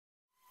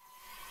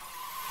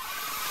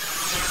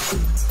What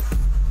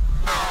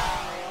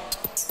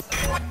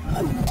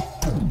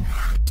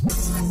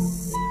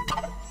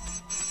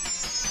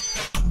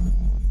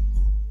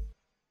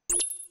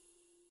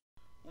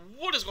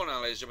is going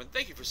on, ladies and gentlemen?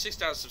 Thank you for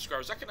 6,000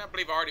 subscribers. I cannot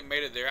believe I already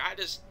made it there. I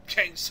just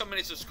gained so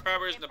many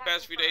subscribers in the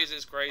past few days.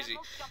 It's crazy.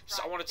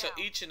 So I want to tell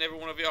each and every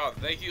one of y'all,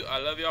 thank you. I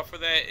love y'all for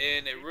that,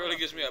 and it really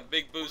gives me a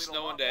big boost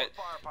knowing that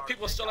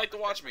people still like to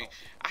watch me.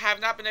 I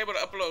have not been able to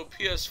upload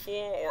PS4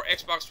 or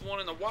Xbox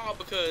One in a while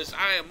because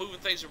I am moving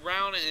things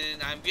around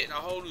and I'm getting a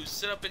whole new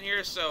setup in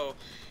here. So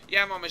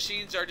yeah, my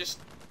machines are just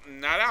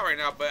not out right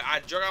now, but I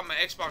drug out my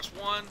Xbox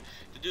One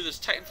to do this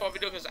Titanfall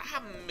video because I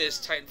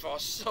miss Titanfall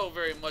so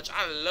very much.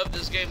 I love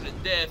this game to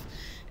death.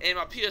 And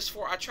my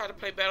PS4, I tried to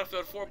play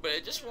Battlefield 4, but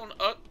it just won't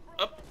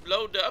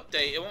upload the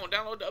update. It won't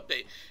download the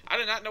update. I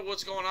did not know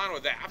what's going on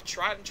with that. I've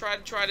tried and tried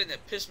and tried, and it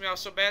pissed me off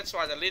so bad, so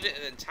I deleted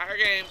the entire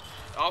game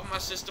off my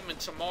system, and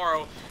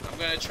tomorrow I'm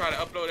going to try to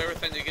upload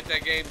everything to get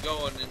that game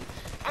going. And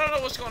I don't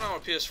know what's going on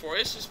with PS4.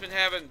 It's just been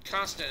having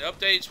constant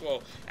updates.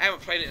 Well, I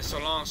haven't played it in so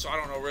long, so I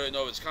don't really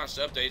know if it's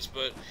constant updates.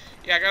 But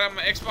yeah, I got on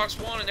my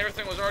Xbox One, and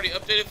everything was already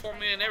updated for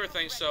me and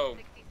everything. So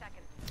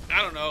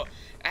I don't know.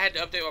 I had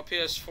to update my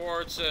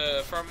PS4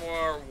 to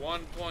firmware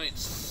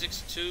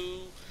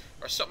 1.62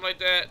 or something like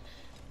that.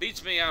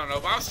 Beats me, I don't know.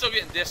 But I'm still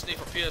getting Destiny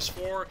for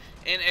PS4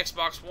 and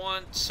Xbox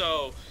One.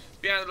 So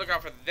be on the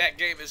lookout for that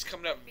game. It's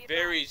coming up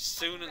very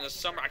soon in the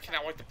summer. I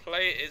cannot wait to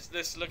play it. It's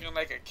this looking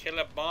like a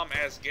killer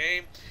bomb-ass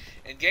game.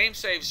 And game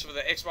saves for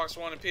the Xbox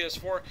One and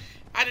PS4.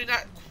 I do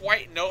not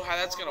quite know how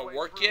that's going to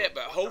work yet,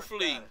 but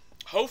hopefully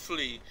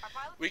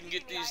we can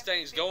get these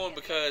things going,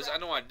 because I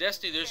know on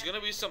Destiny there's going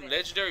to be some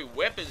legendary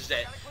weapons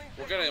that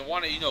we're going to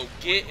want to,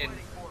 get and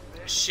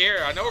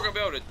share. I know we're going to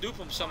be able to dupe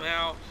them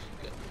somehow,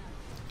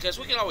 because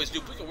we can always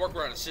dupe. We can work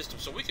around the system,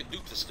 so we can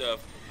dupe the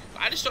stuff.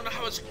 But I just don't know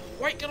how it's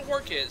quite going to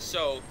work yet.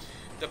 So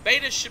the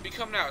beta should be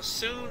coming out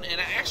soon, and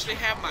I actually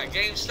have my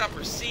GameStop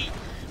receipt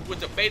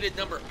with the beta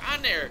number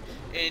on there.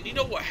 And you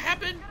know what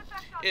happened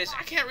is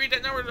I can't read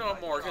that number no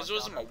more because it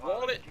was in my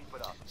wallet.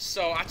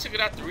 So I took it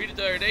out to read it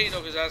the other day,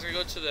 because I was going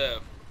to go to the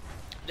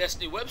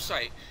Destiny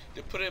website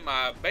to put in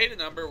my beta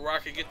number where I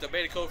could get the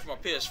beta code for my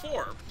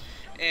PS4.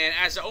 And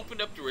as I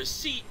opened up the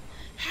receipt,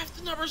 half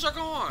the numbers are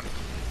gone.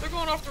 They're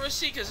going off the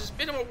receipt because it's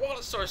been in my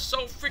wallet so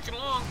freaking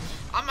long.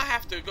 I'm going to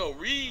have to go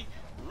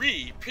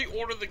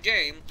pre-order the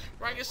game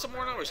where I get some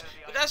more numbers.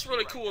 But that's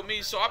really cool with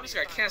me, so I'm just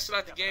going to cancel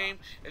out the game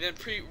and then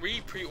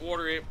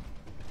pre-order it.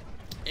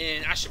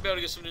 And I should be able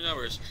to get some new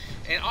numbers.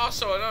 And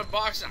also an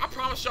unboxing. I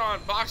promised y'all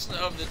an unboxing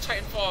of the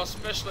Titanfall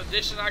Special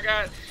Edition I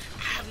got.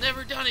 I've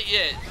never done it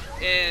yet.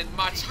 And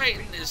my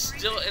Titan is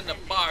still in the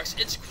box.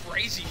 It's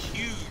crazy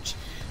huge.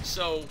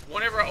 So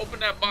whenever I open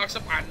that box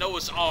up, I know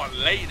it's all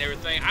late and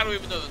everything. I don't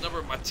even know the number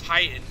of my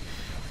Titan.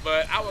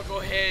 But I will go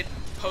ahead and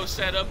post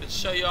that up and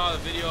show y'all the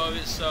video of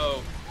it.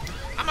 So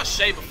I'm going to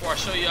shave before I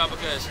show y'all,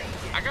 because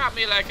I got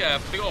me like a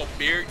big old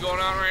beard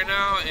going on right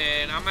now,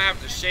 and I'm going to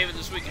have to shave it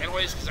this week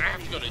anyways because I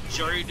have to go to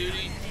jury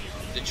duty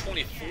the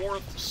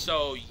 24th.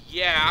 So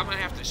yeah, I'm going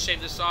to have to shave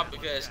this off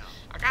because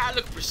I got to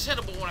look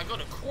presentable when I go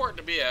to court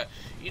to be a,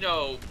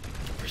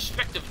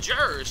 prospective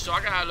juror. So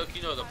I got to look,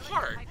 the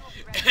part.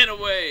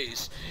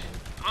 Anyways,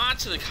 on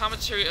to the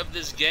commentary of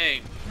this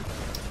game.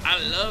 I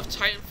love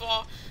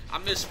Titanfall. I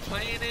miss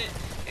playing it.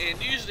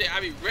 And usually I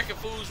be wrecking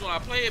fools when I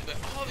play it, but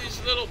all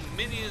these little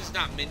minions,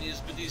 not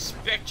minions, but these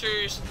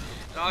specters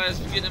and all that's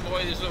getting in my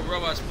way, these little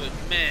robots. But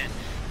man,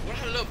 what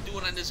I love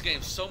doing on this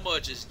game so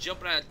much is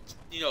jumping on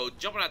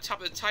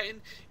top of the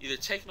Titan, either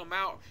taking them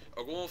out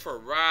or going for a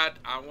ride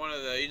on one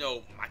of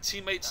the, my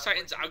teammates'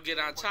 Titans. I'll get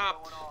on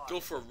top,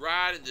 go for a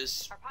ride, and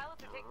just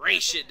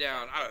race it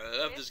down. I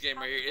love this game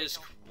right here. It's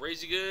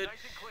crazy good.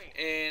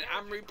 And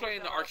I'm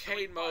replaying the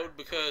arcade mode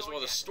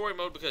the story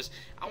mode, because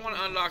I want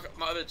to unlock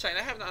my other Titan.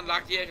 I haven't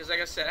unlocked yet because, like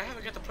I said, I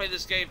haven't got to play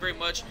this game very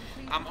much.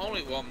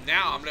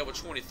 Now I'm level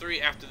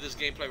 23 after this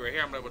gameplay right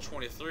here. I'm level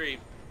 23.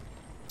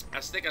 I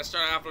think I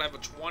started off level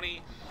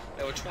 20,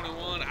 level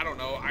 21. I don't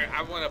know.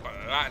 I went up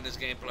a lot in this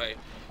gameplay.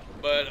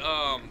 But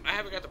I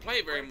haven't got to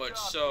play very much,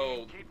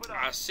 so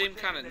I seem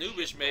kind of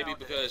noobish maybe,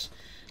 because,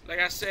 like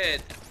I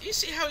said, you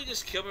see how he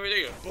just killed me right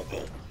there? Boom,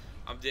 boom.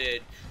 I'm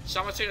dead. So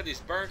I'm going to take out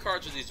these burn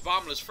cards with these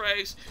bottomless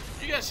frags.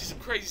 You guys see some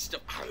crazy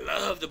stuff. I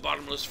love the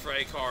bottomless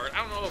frag card.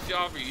 I don't know if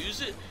y'all ever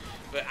use it,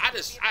 but I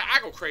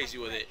go crazy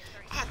with it.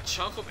 I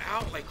chunk them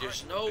out like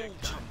there's no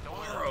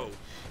tomorrow.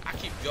 I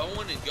keep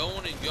going and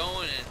going and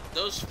going, and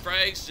those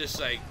frags just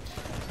like,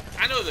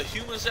 I know the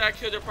humans that I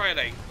killed, they're probably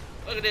like,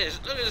 look at this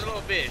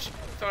little bitch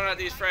throwing out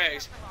these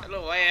frags. That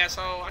little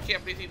asshole. I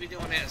can't believe he be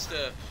doing that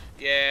stuff.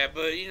 Yeah,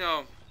 but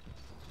I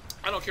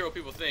don't care what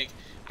people think.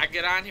 I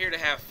get on here to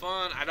have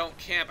fun. I don't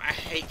camp. I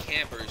hate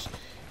campers.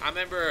 I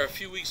remember a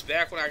few weeks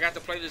back when I got to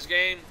play this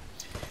game,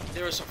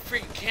 there were some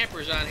freaking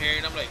campers on here,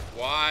 and I'm like,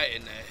 why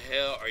in the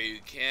hell are you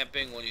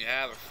camping when you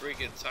have a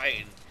freaking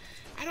Titan?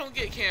 I don't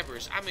get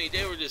campers. I mean,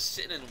 they were just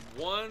sitting in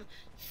one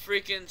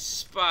freaking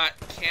spot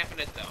camping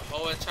it the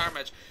whole entire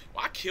match.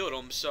 Well, I killed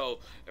them, so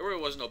it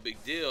really wasn't no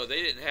big deal.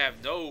 They didn't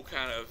have no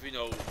kind of,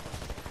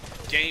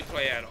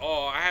 gameplay at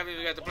all. I haven't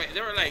even got to play.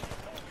 They were like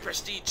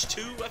Prestige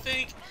 2, I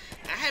think.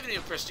 I haven't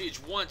even Prestige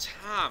one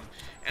time,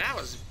 and I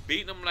was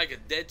beating them like a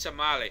dead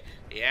tamale.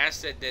 Yeah, I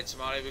said dead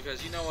tamale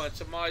because you know when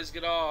tamales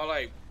get all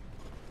like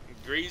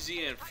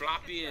greasy and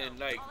floppy and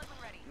like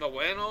no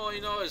bueno,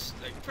 you know, it's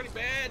like pretty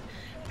bad.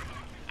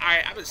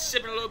 I've been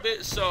sipping a little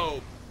bit,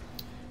 so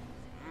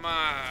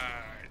my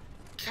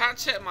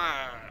commentary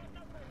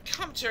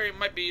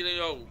might be, you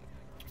know,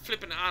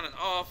 flipping on and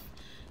off.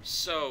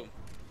 So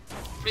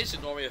please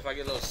ignore me if I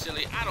get a little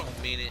silly. I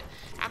don't mean it.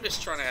 I'm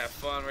just trying to have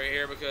fun right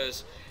here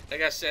because,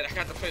 like I said, I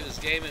got to play this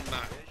game in my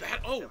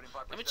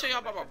let me tell you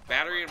about my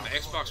battery and my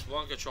Xbox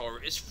One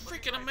controller. It's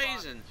freaking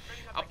amazing.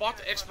 I bought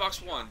the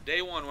Xbox One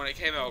day one when it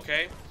came out,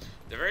 okay?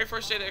 The very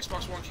first day the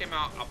Xbox One came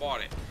out, I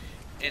bought it.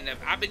 And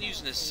I've been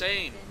using the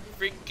same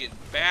freaking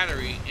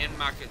battery in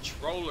my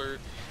controller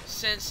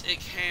since it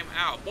came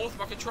out. Both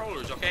my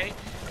controllers, okay?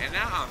 And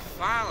now I'm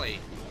finally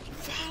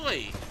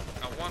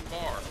at 1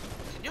 bar.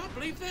 Can y'all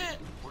believe that?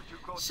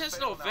 Since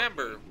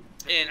November.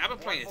 And I've been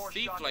playing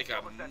Thief like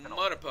a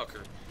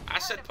motherfucker. I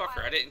said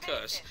pucker, I didn't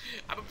cuss.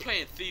 I've been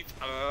playing Thief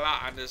a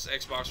lot on this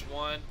Xbox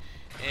One.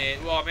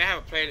 And, well, I mean, I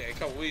haven't played it in a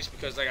couple weeks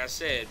because, like I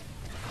said,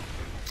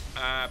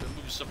 I've been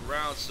moving stuff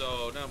around,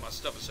 so none of my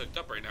stuff is hooked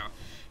up right now.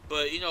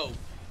 But, you know,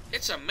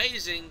 it's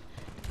amazing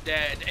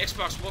that the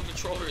Xbox One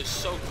controller is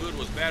so good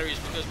with batteries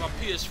because my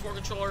PS4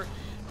 controller,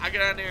 I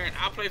get on there and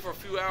I'll play for a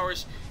few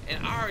hours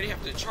and I already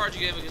have to charge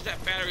again because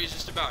that battery is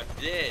just about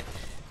dead.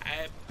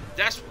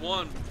 That's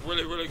one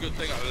really good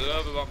thing I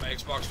love about my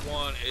Xbox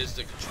One is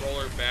the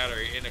controller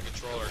battery in the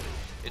controller.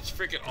 It's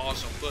freaking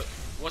awesome. But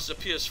once the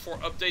PS4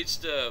 updates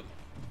the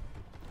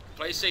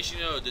PlayStation,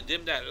 you know, to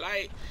dim that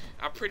light,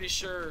 I'm pretty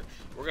sure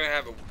we're gonna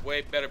have a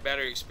way better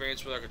battery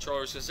experience with our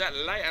controllers because that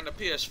light on the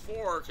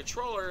PS4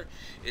 controller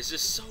is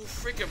just so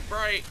freaking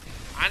bright.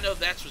 I know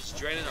that's what's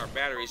draining our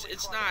batteries.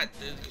 It's not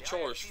the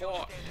controller's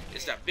fault.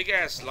 It's that big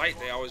ass light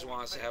they always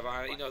want us to have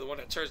on. You know, the one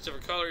that turns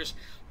different colors.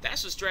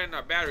 That's what's draining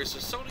our batteries.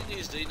 So Sony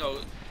needs to, you know,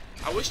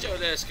 I wish they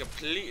would let us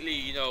completely,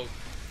 you know,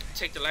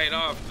 take the light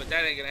off, but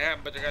that ain't gonna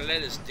happen. But they're gonna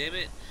let us dim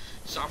it.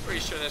 So I'm pretty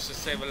sure that's gonna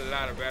save a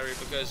lot of battery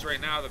because right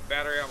now the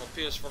battery on my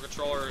PS4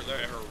 controller,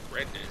 they're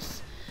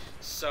horrendous.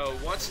 So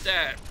once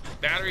that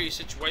battery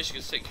situation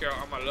gets taken care of,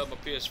 I'm gonna love my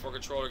PS4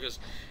 controller because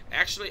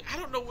actually I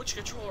don't know which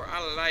controller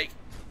I like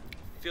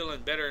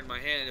feeling better in my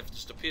hand, if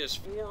it's the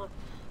PS4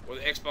 or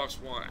the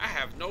Xbox One. I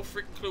have no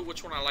freaking clue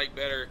which one I like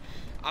better.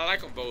 I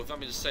like them both. Let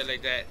me just say it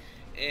like that.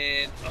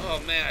 And oh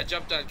man, I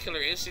jumped on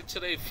Killer Instinct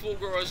today. Full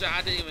girls,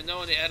 I didn't even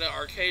know they had an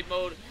arcade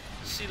mode.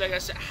 See, like I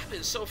said, I've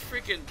been so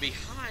freaking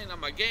behind on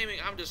my gaming.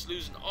 I'm just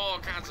losing all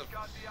kinds of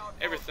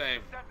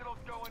everything.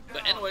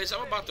 But anyways,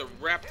 I'm about to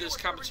wrap this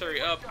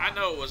commentary up. I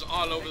know it was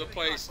all over the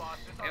place,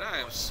 and I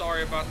am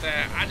sorry about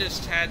that. I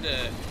just had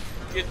to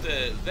get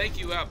the thank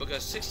you out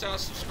because 6,000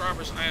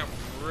 subscribers. I am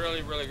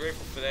really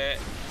grateful for that.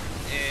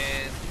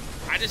 And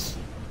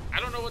I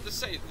don't know what to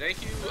say.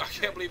 Thank you. I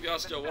can't believe y'all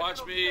still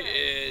watch me,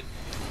 and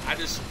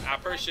I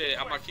appreciate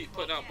it. I'm gonna keep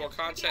putting out more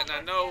content, and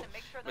I know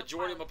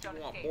majority of my people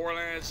want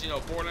Borderlands. You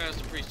know, Borderlands,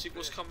 the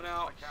pre-sequel's coming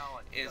out,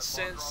 and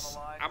since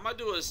I'm gonna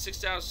do a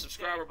 6,000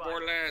 subscriber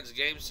Borderlands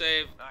game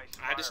save,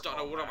 I just don't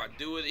know what I'm gonna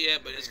do with it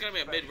yet. But it's gonna be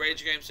a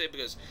mid-range game save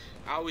because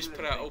I always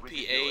put out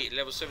OP8,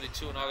 level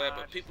 72, and all that.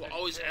 But people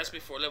always ask me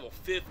for level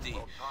 50,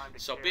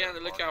 so be on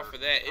the lookout for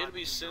that. It'll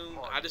be soon.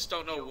 I just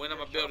don't know when I'm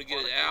gonna be able to get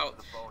it out.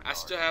 I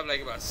still have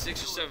like about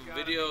 6 or 7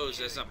 videos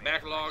that's not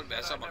backlogged.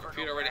 That's on my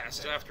computer already. I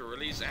still have to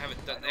release. I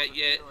haven't done that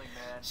yet.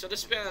 So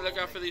just be on the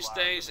lookout for these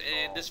things.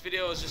 And this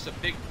video is just a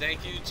big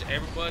thank you to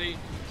everybody.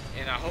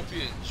 And I hope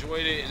you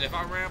enjoyed it. And if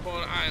I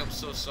rambled, I am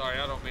so sorry.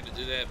 I don't mean to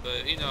do that.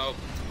 But, you know,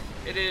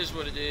 it is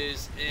what it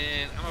is.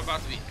 And I'm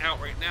about to be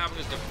out right now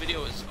because the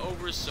video is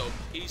over. So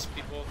peace,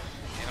 people.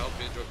 And I hope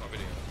you enjoyed my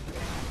video.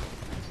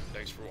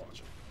 Thanks for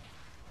watching.